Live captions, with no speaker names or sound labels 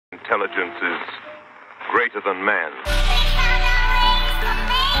intelligence is greater than man.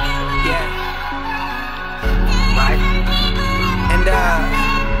 Yeah. Right. And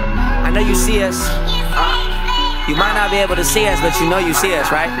I know you see us. You might not be able to see us, but you know you see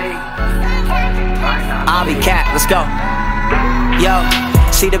us, right? I'll be Cat, let's go. Yo,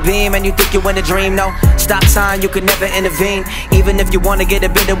 see the beam and you think you in a dream, no stop sign, you could never intervene. Even if you wanna get a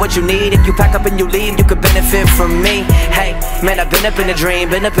bit of what you need, if you pack up and you leave, you could benefit from me. Hey, man, I've been up in a dream,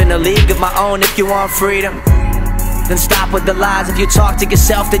 been up in a league of my own. If you want freedom, then stop with the lies. If you talk to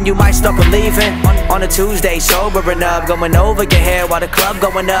yourself, then you might start believing. On a Tuesday, sobering up, going over your head while the club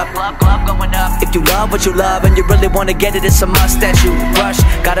going up. If you love what you love and you really want to get it, it's a must that you rush.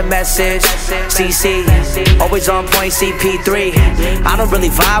 Got a message, CC, always on point, CP3. I don't really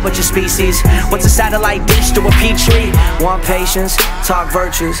vibe with your species. What's a satellite dish to a Petri? Want patience, talk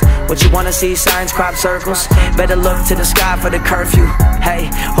virtues. What you wanna see, signs, crop circles. Better look to the sky for the curfew.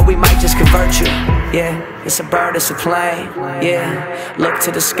 Hey, or we might just convert you. Yeah, it's a bird, it's a plane. Yeah, look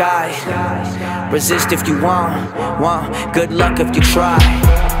to the sky. Resist if you want. Good luck if you try.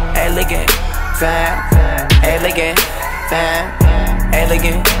 Elegant, fam. Elegant, fam.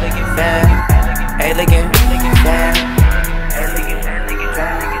 Elegant, fam. Elegant, fam.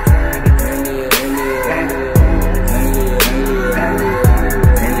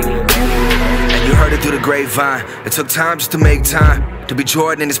 And you heard it through the grapevine. It took time just to make time. To be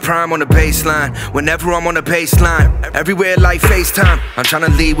Jordan in his prime on the baseline. Whenever I'm on the baseline, everywhere like FaceTime. I'm trying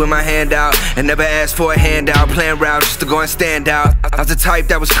to lead with my hand out and never ask for a handout. Playing route just to go and stand out. I was the type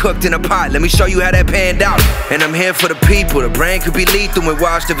that was cooked in a pot. Let me show you how that panned out. And I'm here for the people. The brain could be lethal when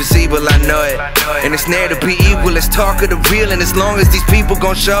watched if it's evil, I know it. And it's near to be equal. Let's talk of the real, and as long as these people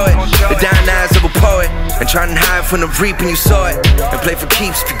gon' show it. The dying eyes of a poet, and trying to hide from the reap and you saw it. And play for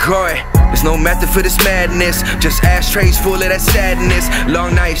keeps if you grow it. There's no method for this madness. Just ashtrays full of that sadness.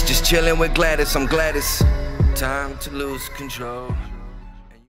 Long nights just chilling with Gladys. I'm glad it's time to lose control.